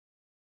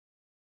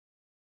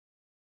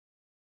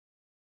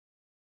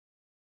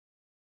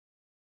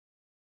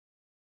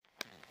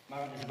My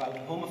rant is about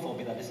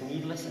homophobia that is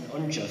needless and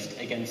unjust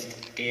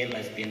against gay,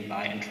 lesbian,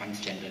 bi and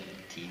transgender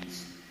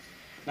teens.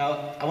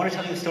 Now, I want to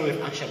tell you the story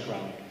of Asher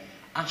Brown.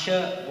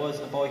 Asher was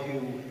a boy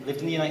who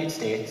lived in the United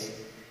States.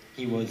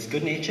 He was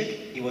good-natured,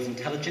 he was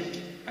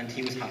intelligent, and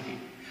he was happy.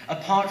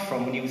 Apart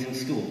from when he was in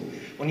school,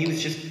 when he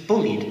was just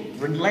bullied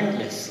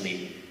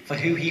relentlessly for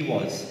who he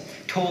was,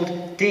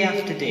 told day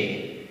after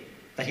day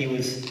that he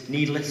was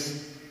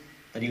needless,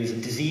 that he was a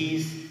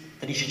disease,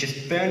 that he should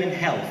just burn in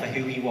hell for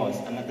who he was,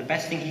 and that the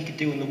best thing he could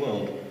do in the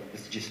world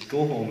was to just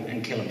go home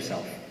and kill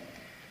himself.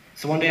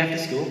 So one day after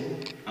school,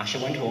 Asher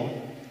went home,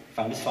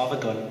 found his father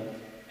gun,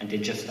 and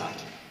did just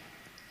that.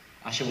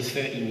 Asher was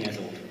 13 years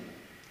old.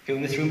 Who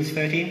in this room is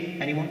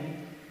 13? Anyone?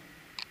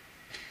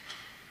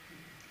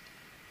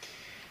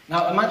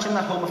 Now imagine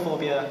that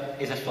homophobia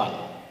is a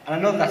flower. And I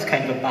know that's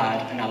kind of a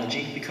bad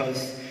analogy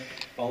because,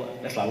 well,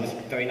 the flower is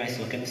very nice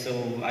looking, so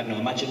I don't know,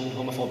 imagine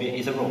homophobia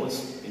is a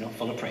rose,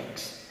 full of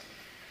pricks.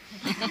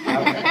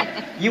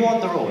 You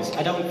want the rose.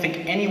 I don't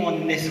think anyone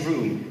in this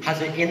room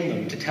has it in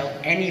them to tell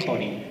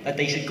anybody that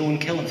they should go and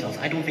kill themselves.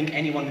 I don't think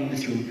anyone in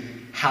this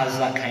room has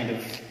that kind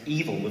of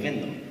evil within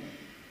them.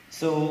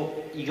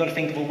 So you got to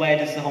think, well, where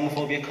does the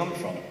homophobia come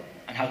from?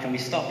 And how can we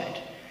stop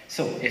it?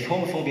 So if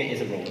homophobia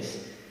is a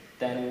rose,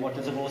 then what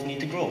does a rose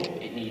need to grow?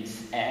 It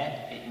needs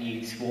air, it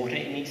needs water,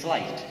 it needs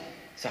light.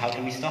 So how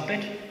can we stop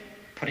it?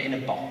 Put it in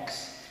a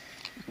box.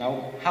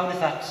 Now, how does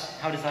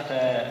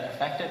that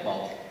affect it?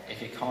 Well,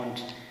 if it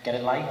can't get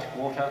it light,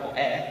 water, or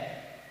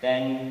air,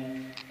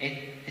 then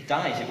it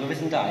dies, it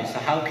withers and dies. So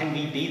how can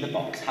we be the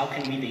box? How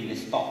can we be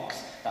this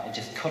box that will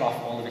just cut off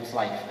all of its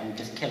life and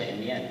just kill it in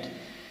the end?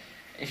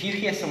 If you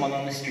hear someone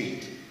on the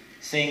street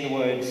saying the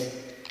words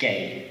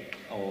gay,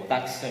 or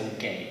that's so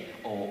gay,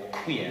 or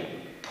queer,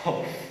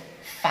 puff,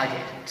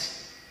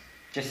 faggot,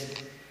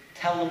 just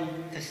tell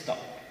them to stop.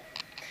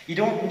 You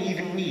don't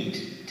even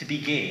need to be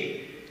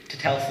gay to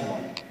tell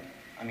someone.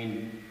 I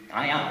mean,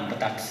 I am, but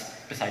that's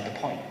beside the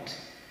point.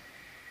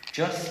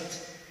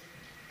 Just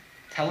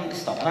tell them to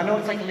stop. And I know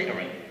it's like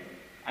littering.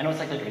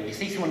 You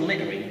see someone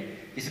littering,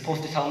 you're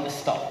supposed to tell them to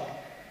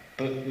stop,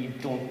 but you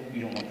don't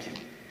want to,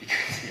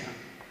 because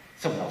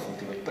someone else will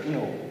do it. But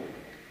no,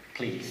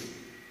 please.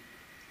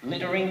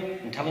 Littering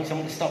and telling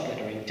someone to stop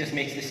littering just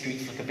makes the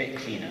streets look a bit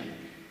cleaner.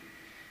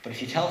 But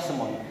if you tell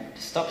someone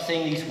to stop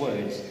saying these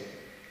words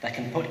that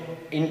can put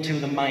into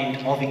the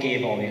mind of a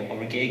gay boy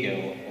or a gay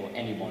girl or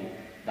anyone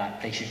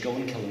that they should go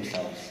and kill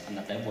themselves and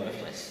that they're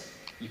worthless,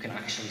 you can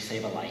actually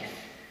save a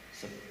life.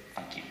 So,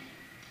 thank you.